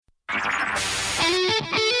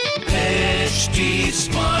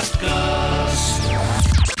Smartcast.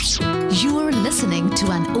 You're listening to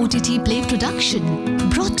an OTT Play production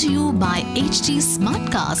brought to you by HT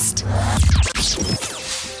Smartcast.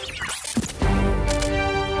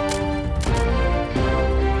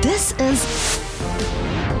 This is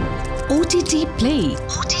OTT Play.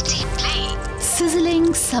 OTT Play.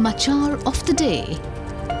 Sizzling Samachar of the day.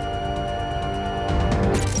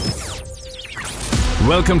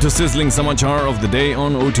 Welcome to Sizzling Samachar of the day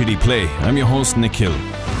on OTT Play. I'm your host Nikhil.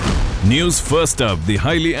 News first up, the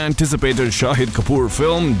highly anticipated Shahid Kapoor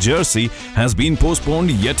film Jersey has been postponed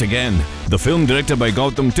yet again. The film, directed by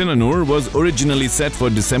Gowtam Tinnanur, was originally set for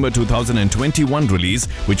December 2021 release,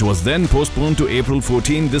 which was then postponed to April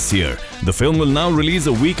 14 this year. The film will now release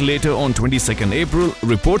a week later on 22nd April,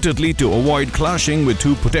 reportedly to avoid clashing with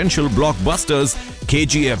two potential blockbusters,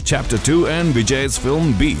 KGF Chapter 2 and Vijay's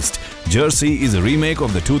film Beast. Jersey is a remake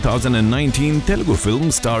of the 2019 Telugu film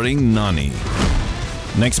starring Nani.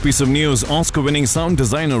 Next piece of news, Oscar-winning sound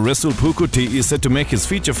designer Resul Pookutty is set to make his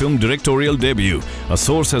feature film directorial debut. A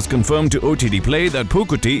source has confirmed to OTT Play that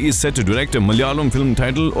Pookutty is set to direct a Malayalam film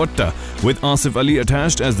titled Otta, with Asif Ali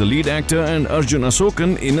attached as the lead actor and Arjun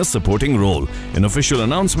Ashokan in a supporting role. An official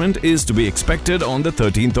announcement is to be expected on the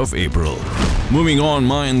 13th of April. Moving on,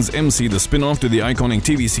 Mayans MC, the spin-off to the iconic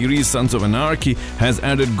TV series Sons of Anarchy, has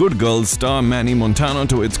added Good Girls star Manny Montana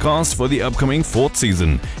to its cast for the upcoming 4th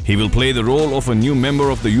season. He will play the role of a new member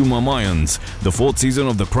of the Yuma Mayans. The 4th season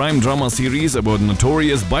of the crime drama series about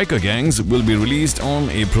notorious biker gangs will be released on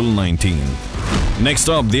April 19th. Next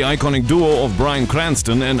up, the iconic duo of Bryan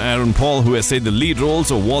Cranston and Aaron Paul, who essayed the lead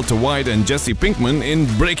roles of Walter White and Jesse Pinkman in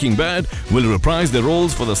Breaking Bad, will reprise their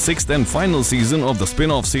roles for the 6th and final season of the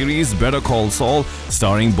spin-off series Better Call Saul,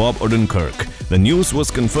 starring Bob Odenkirk. The news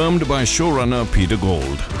was confirmed by showrunner Peter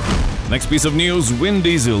Gould. Next piece of news, Vin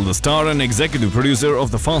Diesel, the star and executive producer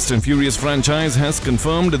of the Fast and Furious franchise, has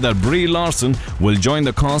confirmed that Brie Larson will join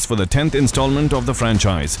the cast for the 10th installment of the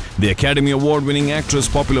franchise. The Academy Award-winning actress,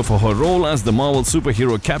 popular for her role as the Marvel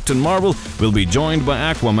superhero Captain Marvel, will be joined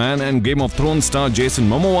by Aquaman and Game of Thrones star Jason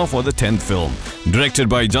Momoa for the 10th film. Directed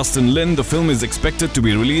by Justin Lin, the film is expected to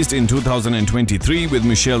be released in 2023 with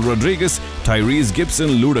Michelle Rodriguez, Tyrese Gibson,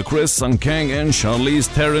 Ludacris, Sung Kang and Charlize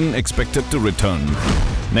Theron expected to return.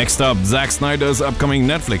 Next up, Zack Snyder's upcoming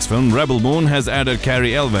Netflix film Rebel Moon has added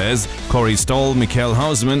Cary Elwes, Corey Stoll, Michiel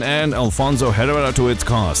Huisman and Alfonso Herrera to its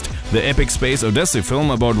cast. The epic space odyssey film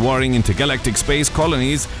about warring intergalactic space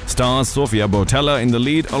colonies stars Sofia Boutella in the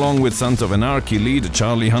lead along with Sons of Anarchy lead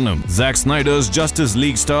Charlie Hunnam. Zack Snyder's Justice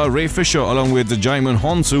League star Ray Fisher along with Djimon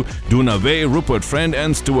Hounsou, Doona Bae, Rupert Friend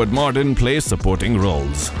and Stuart Martin play supporting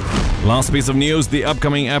roles. Last piece of news, the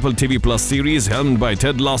upcoming Apple TV Plus series helmed by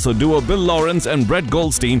Ted Lasso duo Bill Lawrence and Brett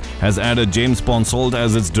Goldstein has added James Ponsoldt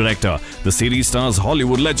as its director. The series stars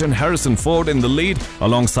Hollywood legend Harrison Ford in the lead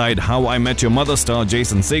alongside How I Met Your Mother star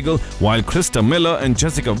Jason Segel, while Krista Miller and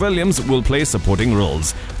Jessica Williams will play supporting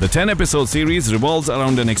roles. The 10-episode series revolves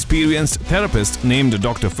around an experienced therapist named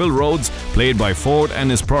Dr. Phil Rhodes, played by Ford, and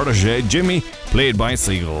his protege Jimmy, played by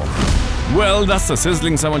Segel. Well, that's the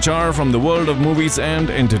Sizzling Samachar from the world of movies and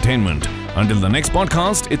entertainment. Until the next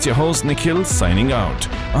podcast, it's your host Nikhil signing out.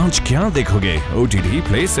 Aaj kya dekhoge? OTT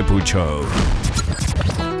Play se poocho.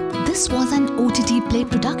 This was an OTT Play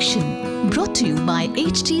production brought to you by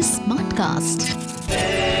HT Smartcast.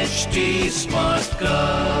 HT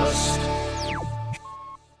Smartcast.